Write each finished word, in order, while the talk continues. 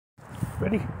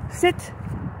Ready, sit.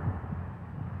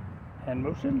 Hand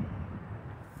motion.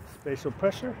 Spatial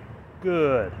pressure.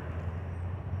 Good.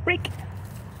 Break.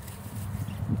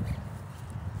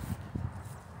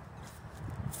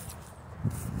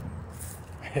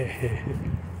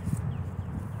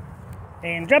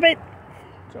 And drop it.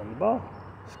 Drop the ball.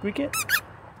 Squeak it.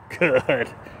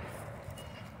 Good.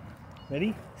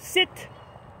 Ready, sit.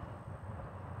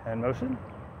 Hand motion.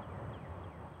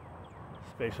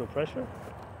 Spatial pressure.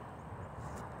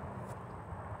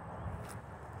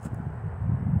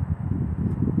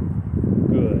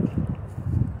 Good.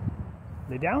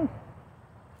 Lay down.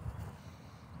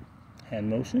 Hand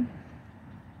motion.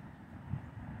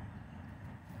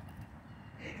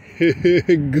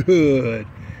 Good.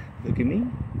 Look at me.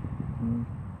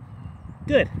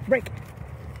 Good. Break.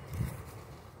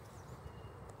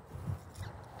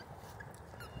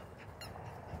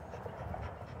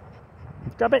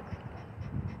 Drop it.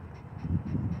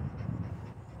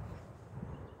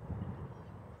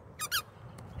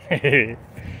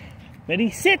 Ready,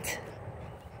 sit.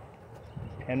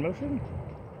 Hand motion.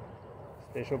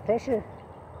 Spatial pressure.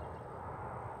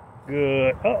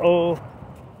 Good. Uh-oh.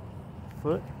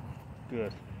 Foot.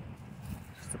 Good.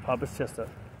 Just to pop his chest up.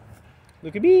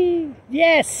 Look at me.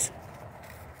 Yes.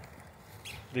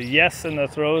 The yes and the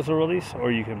throw is a release,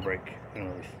 or you can break and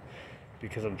release.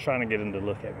 Because I'm trying to get him to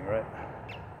look at me, right?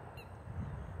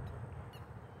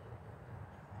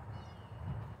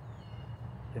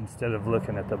 Instead of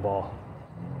looking at the ball.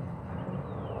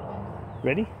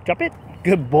 Ready? Drop it.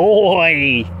 Good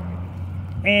boy.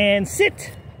 And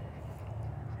sit.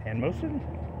 Hand motion.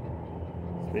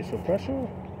 Spatial pressure.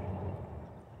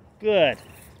 Good.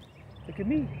 Look at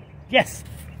me. Yes.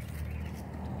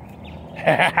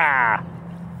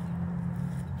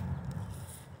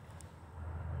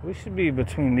 We should be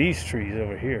between these trees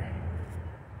over here.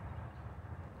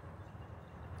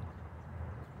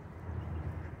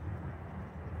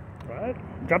 Right.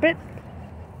 Drop it.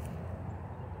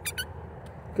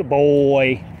 Good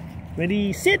boy.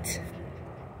 Ready, sit.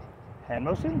 Hand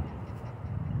motion.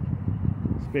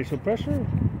 Spatial pressure.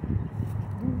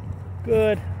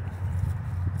 Good.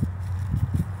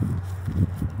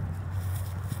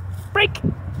 Break.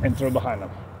 And throw behind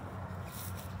them.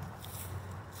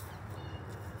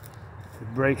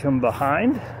 Break him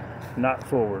behind, not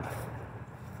forward.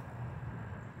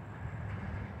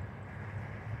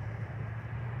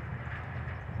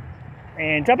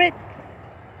 And drop it.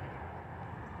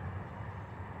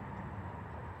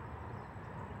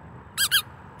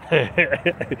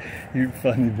 You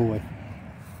funny boy.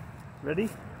 Ready?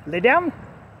 Lay down.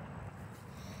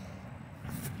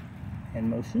 Hand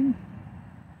motion.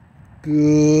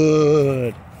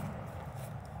 Good.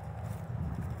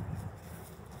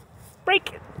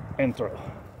 Break and throw.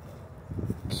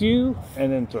 Cue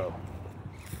and then throw.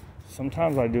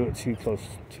 Sometimes I do it too close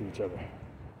to each other.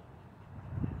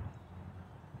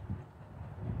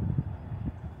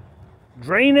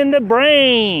 Drain in the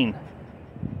brain.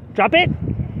 Drop it.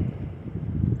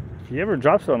 If he ever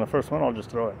drops it on the first one, I'll just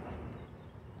throw it.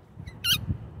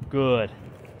 Good.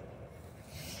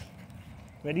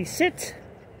 Ready, sit.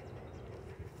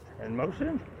 Hand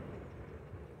motion.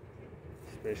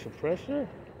 Spatial pressure.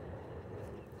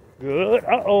 Good.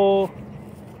 Uh-oh.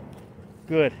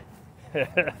 Good.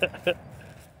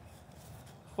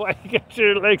 Why you got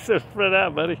your legs so spread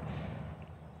out, buddy?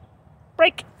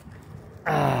 Break.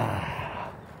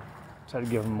 Ah. Try to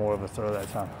give him more of a throw that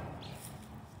time.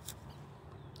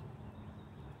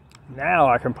 Now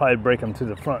I can probably break him to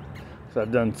the front, so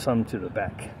I've done some to the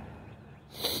back.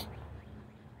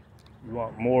 You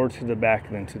want more to the back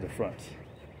than to the front.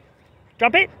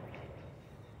 Drop it.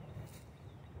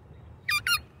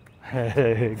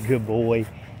 Good boy.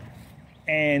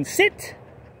 And sit.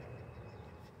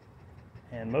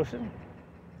 Hand motion.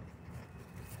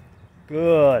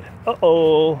 Good.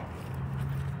 Uh-oh.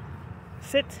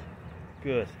 Sit.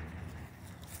 Good.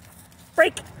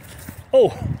 Break.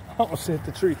 Oh, almost hit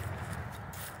the tree.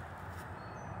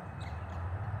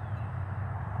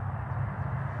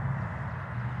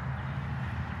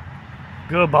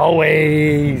 Good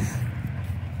boys.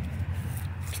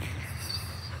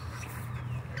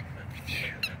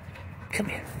 Come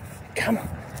here. Come on.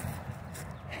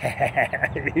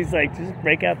 He's like, just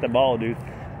break out the ball, dude.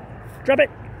 Drop it.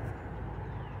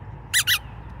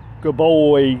 Good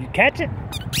boy. Catch it.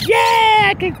 Yeah,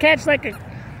 I can catch like a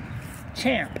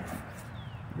champ.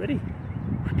 Ready?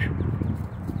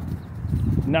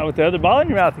 Not with the other ball in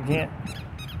your mouth, you can't.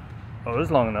 Oh, it's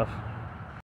long enough.